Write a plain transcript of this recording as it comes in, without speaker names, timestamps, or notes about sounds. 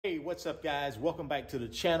Hey, what's up guys? Welcome back to the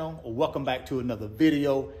channel, or welcome back to another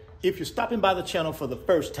video. If you're stopping by the channel for the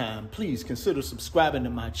first time, please consider subscribing to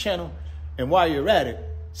my channel. And while you're at it,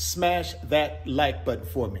 smash that like button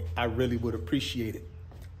for me. I really would appreciate it.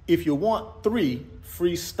 If you want 3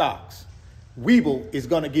 free stocks, Webull is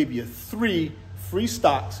going to give you 3 free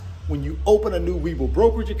stocks when you open a new Webull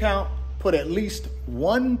brokerage account. Put at least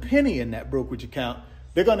 1 penny in that brokerage account.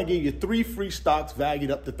 They're going to give you 3 free stocks valued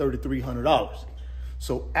up to $3,300.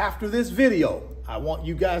 So after this video, I want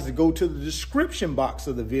you guys to go to the description box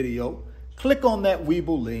of the video, click on that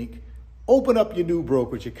Webull link, open up your new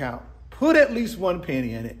brokerage account, put at least 1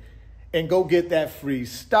 penny in it, and go get that free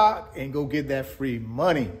stock and go get that free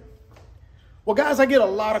money. Well, guys, I get a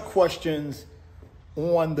lot of questions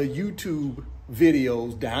on the YouTube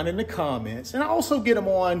videos down in the comments, and I also get them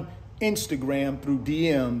on Instagram through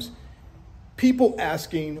DMs. People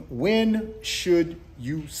asking, when should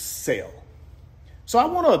you sell? So I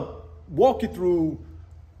want to walk you through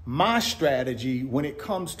my strategy when it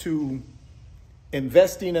comes to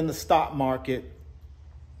investing in the stock market,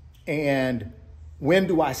 and when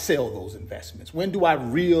do I sell those investments? When do I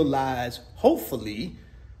realize, hopefully,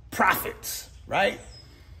 profits, right?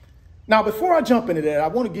 Now, before I jump into that, I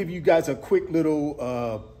want to give you guys a quick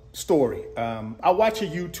little story. I watch a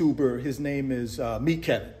YouTuber. His name is Meet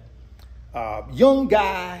Kevin. Young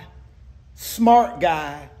guy, smart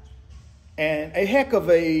guy, and a heck of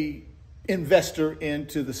a investor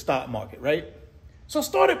into the stock market, right? So I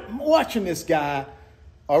started watching this guy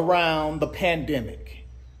around the pandemic,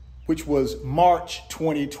 which was March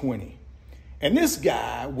 2020. And this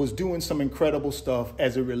guy was doing some incredible stuff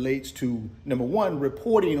as it relates to, number one,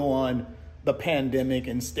 reporting on the pandemic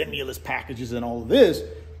and stimulus packages and all of this.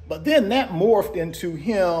 But then that morphed into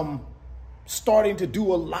him starting to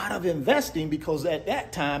do a lot of investing, because at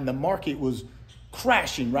that time the market was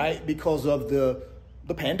crashing, right? Because of the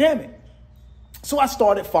pandemic. So I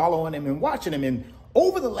started following him and watching him. And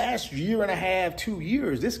over the last year and a half, 2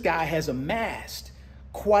 years, this guy has amassed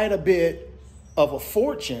quite a bit of a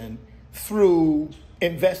fortune through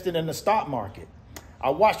investing in the stock market. I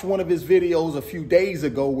watched one of his videos a few days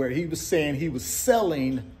ago where he was saying he was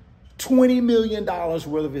selling $20 million worth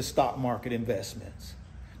of his stock market investments.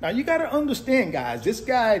 Now you got to understand, guys, this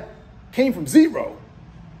guy came from zero.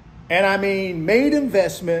 And I mean, made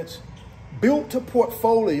investments, built a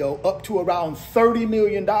portfolio up to around $30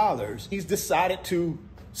 million. He's decided to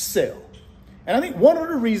sell. And I think one of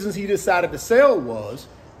the reasons he decided to sell was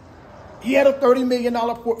he had a $30 million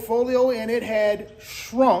portfolio and it had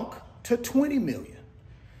shrunk to $20 million.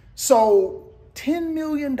 So $10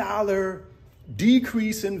 million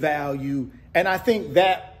decrease in value. And I think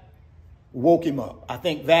that woke him up. I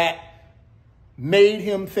think that made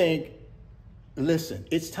him think, listen,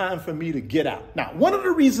 it's time for me to get out. Now, one of the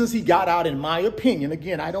reasons he got out, in my opinion,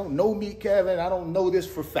 again, I don't know Meet Kevin. I don't know this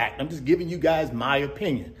for fact. I'm just giving you guys my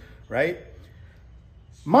opinion, right?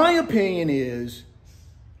 My opinion is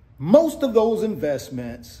most of those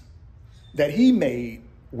investments that he made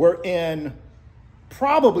were in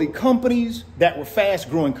probably companies that were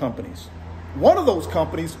fast-growing companies. One of those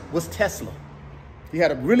companies was Tesla. He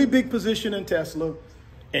had a really big position in Tesla,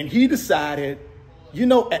 and he decided, you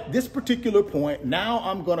know, at this particular point, now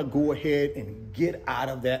I'm going to go ahead and get out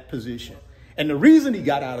of that position. And the reason he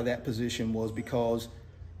got out of that position was because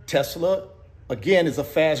Tesla, again, is a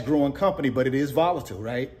fast-growing company, but it is volatile,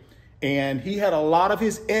 right? And he had a lot of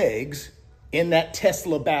his eggs in that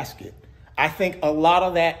Tesla basket. I think a lot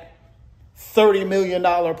of that $30 million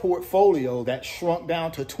portfolio that shrunk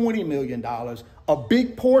down to $20 million, a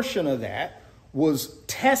big portion of that was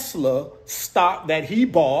Tesla stock that he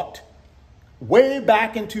bought way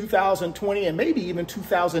back in 2020 and maybe even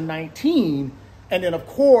 2019. And then, of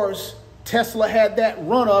course, Tesla had that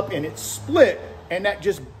run up and it split, and that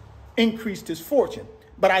just increased his fortune.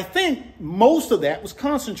 But I think most of that was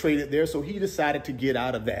concentrated there, so he decided to get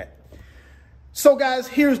out of that. So, guys,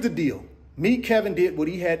 here's the deal. Meet Kevin did what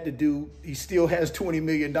he had to do. He still has $20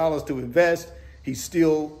 million to invest. He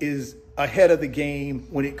still is ahead of the game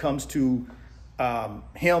when it comes to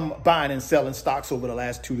him buying and selling stocks over the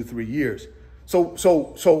last 2 to 3 years. So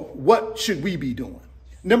what should we be doing?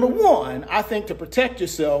 Number one, I think to protect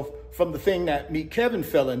yourself from the thing that Meet Kevin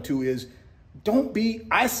fell into is don't be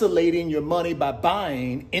isolating your money by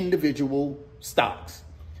buying individual stocks.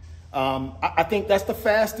 I think that's the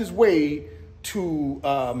fastest way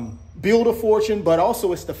to build a fortune, but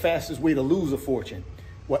also it's the fastest way to lose a fortune.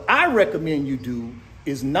 What I recommend you do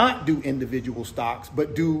is not do individual stocks,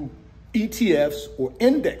 but do ETFs or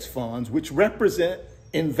index funds, which represent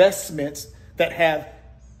investments that have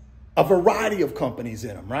a variety of companies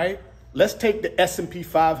in them, right? Let's take the S&P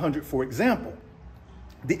 500, for example.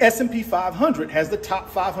 the S&P 500 has the top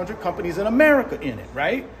 500 companies in America in it,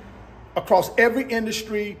 right? Across every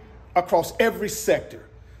industry, across every sector.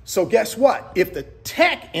 So guess what? If the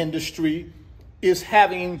tech industry is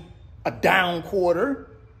having a down quarter,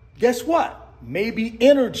 guess what? Maybe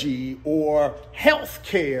energy or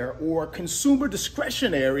healthcare or consumer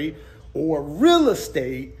discretionary or real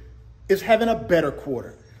estate is having a better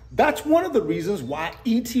quarter. That's one of the reasons why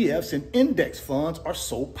ETFs and index funds are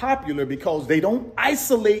so popular, because they don't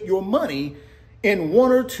isolate your money in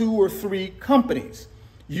one or two or three companies.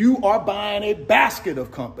 You are buying a basket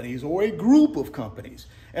of companies or a group of companies.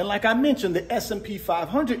 And like I mentioned, the S&P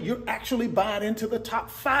 500, you're actually buying into the top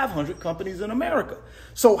 500 companies in America.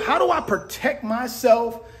 So how do I protect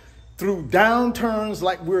myself through downturns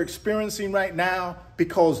like we're experiencing right now?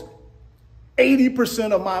 Because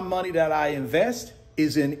 80% of my money that I invest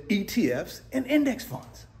is in ETFs and index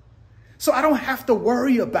funds. So I don't have to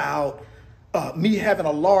worry about me having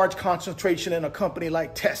a large concentration in a company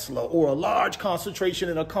like Tesla, or a large concentration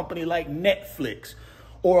in a company like Netflix,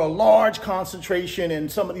 or a large concentration in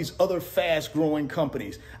some of these other fast growing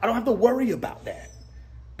companies. I don't have to worry about that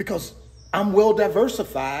because I'm well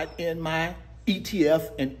diversified in my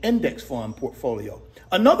ETF and index fund portfolio.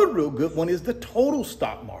 Another real good one is the total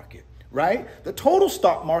stock market, right? The total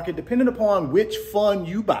stock market, depending upon which fund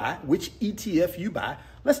you buy, which ETF you buy.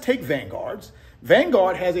 Let's take Vanguard's.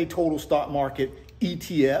 Vanguard has a total stock market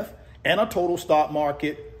ETF and a total stock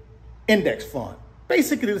market index fund.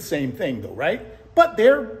 Basically the same thing though, right? But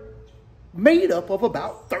they're made up of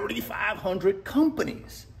about 3,500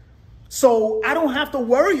 companies. So I don't have to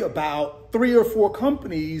worry about 3 or 4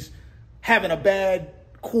 companies having a bad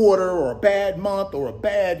quarter or a bad month or a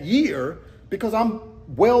bad year, because I'm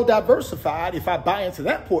well diversified. If I buy into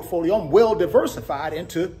that portfolio, I'm well diversified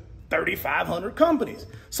into 3,500 companies.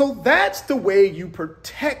 So that's the way you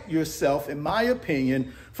protect yourself, in my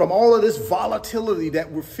opinion, from all of this volatility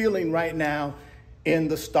that we're feeling right now in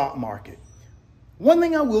the stock market. One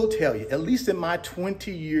thing I will tell you, at least in my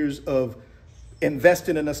 20 years of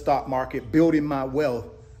investing in the stock market, building my wealth,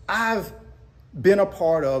 I've been a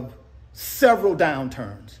part of several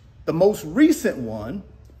downturns. The most recent one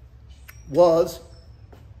was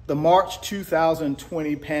the March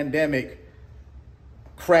 2020 pandemic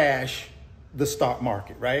crash the stock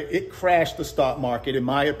market, right? It crashed the stock market, in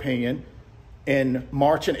my opinion, in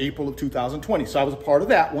March and April of 2020. So I was a part of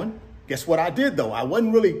that one. Guess what I did though? I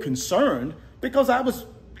wasn't really concerned because I was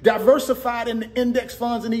diversified in the index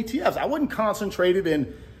funds and ETFs. I wasn't concentrated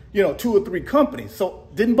in, 2 or 3 companies. So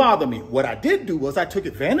it didn't bother me. What I did do was I took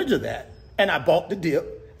advantage of that and I bought the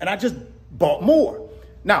dip and I just bought more.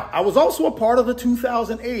 Now, I was also a part of the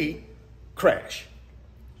 2008 crash.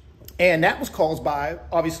 And that was caused by,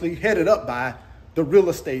 obviously headed up by the real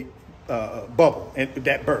estate bubble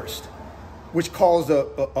that burst, which caused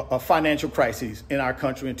a financial crisis in our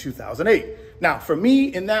country in 2008. Now, for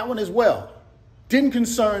me in that one as well, didn't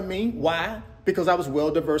concern me. Why? Because I was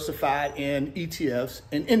well diversified in ETFs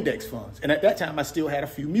and index funds. And at that time, I still had a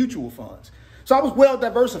few mutual funds. So I was well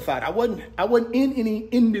diversified. I wasn't in any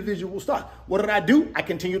individual stock. What did I do? I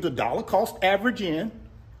continued to dollar cost average in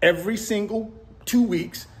every single 2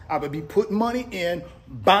 weeks. I would be putting money in,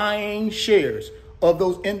 buying shares of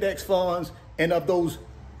those index funds and of those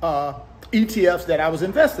ETFs that I was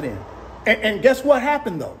invested in. And guess what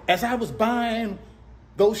happened though? As I was buying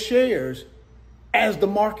those shares, as the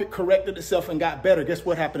market corrected itself and got better, guess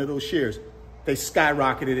what happened to those shares? They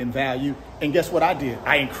skyrocketed in value. And guess what I did?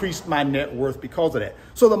 I increased my net worth because of that.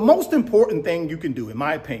 So the most important thing you can do, in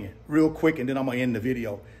my opinion, real quick, and then I'm going to end the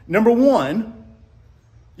video. Number one,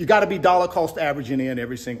 you got to be dollar cost averaging in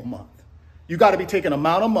every single month. You got to be taking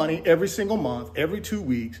amount of money every single month, every 2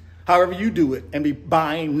 weeks, however you do it, and be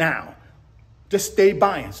buying now. Just stay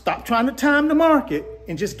buying. Stop trying to time the market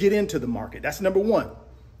and just get into the market. That's number one.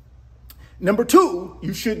 Number two,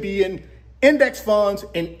 you should be in index funds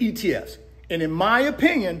and ETFs. And in my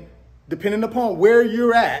opinion, depending upon where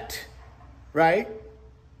you're at, right,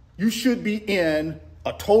 you should be in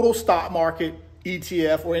a total stock market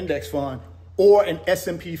ETF or index fund, or an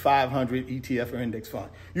S&P 500 ETF or index fund.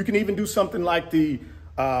 You can even do something like the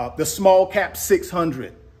small cap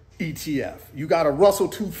 600 ETF. You got a Russell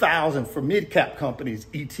 2000 for mid cap companies,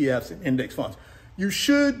 ETFs and index funds. You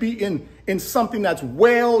should be in something that's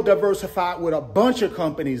well diversified with a bunch of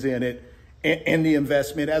companies in it and the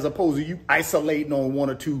investment, as opposed to you isolating on 1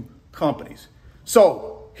 or 2 companies.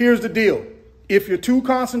 So here's the deal. If you're too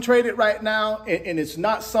concentrated right now and it's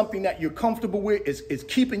not something that you're comfortable with, it's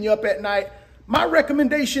keeping you up at night, my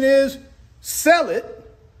recommendation is sell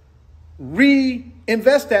it,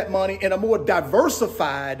 reinvest that money in a more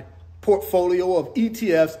diversified portfolio of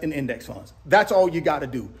ETFs and index funds. That's all you got to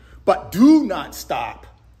do. But do not stop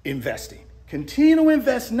investing. Continue to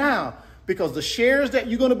invest now, because the shares that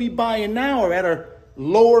you're going to be buying now are at a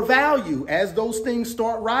lower value. As those things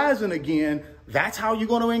start rising again, that's how you're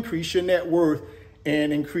going to increase your net worth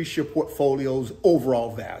and increase your portfolio's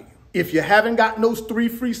overall value. If you haven't gotten those 3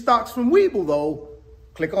 free stocks from Webull, though,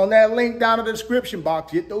 click on that link down in the description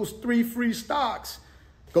box. Get those 3 free stocks.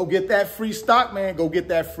 Go get that free stock, man. Go get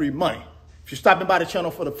that free money. If you're stopping by the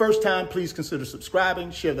channel for the first time, please consider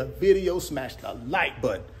subscribing, share the video, smash the like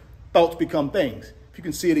button. Thoughts become things. If you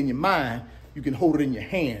can see it in your mind, you can hold it in your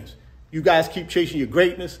hands. You guys keep chasing your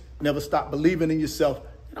greatness. Never stop believing in yourself.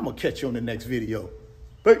 And I'm going to catch you on the next video.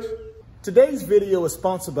 Peace. Today's video is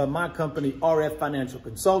sponsored by my company, RF Financial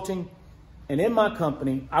Consulting. And in my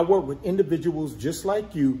company, I work with individuals just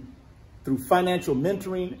like you through financial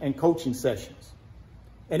mentoring and coaching sessions.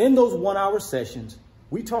 And in those 1-hour sessions,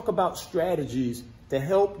 we talk about strategies to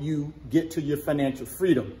help you get to your financial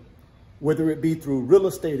freedom, whether it be through real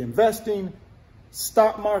estate investing,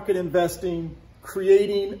 stock market investing,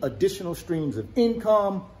 creating additional streams of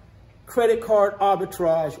income, credit card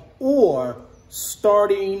arbitrage, or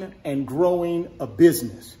starting and growing a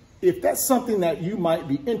business. If that's something that you might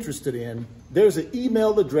be interested in, there's an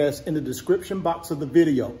email address in the description box of the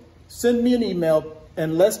video. Send me an email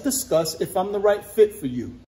and let's discuss if I'm the right fit for you.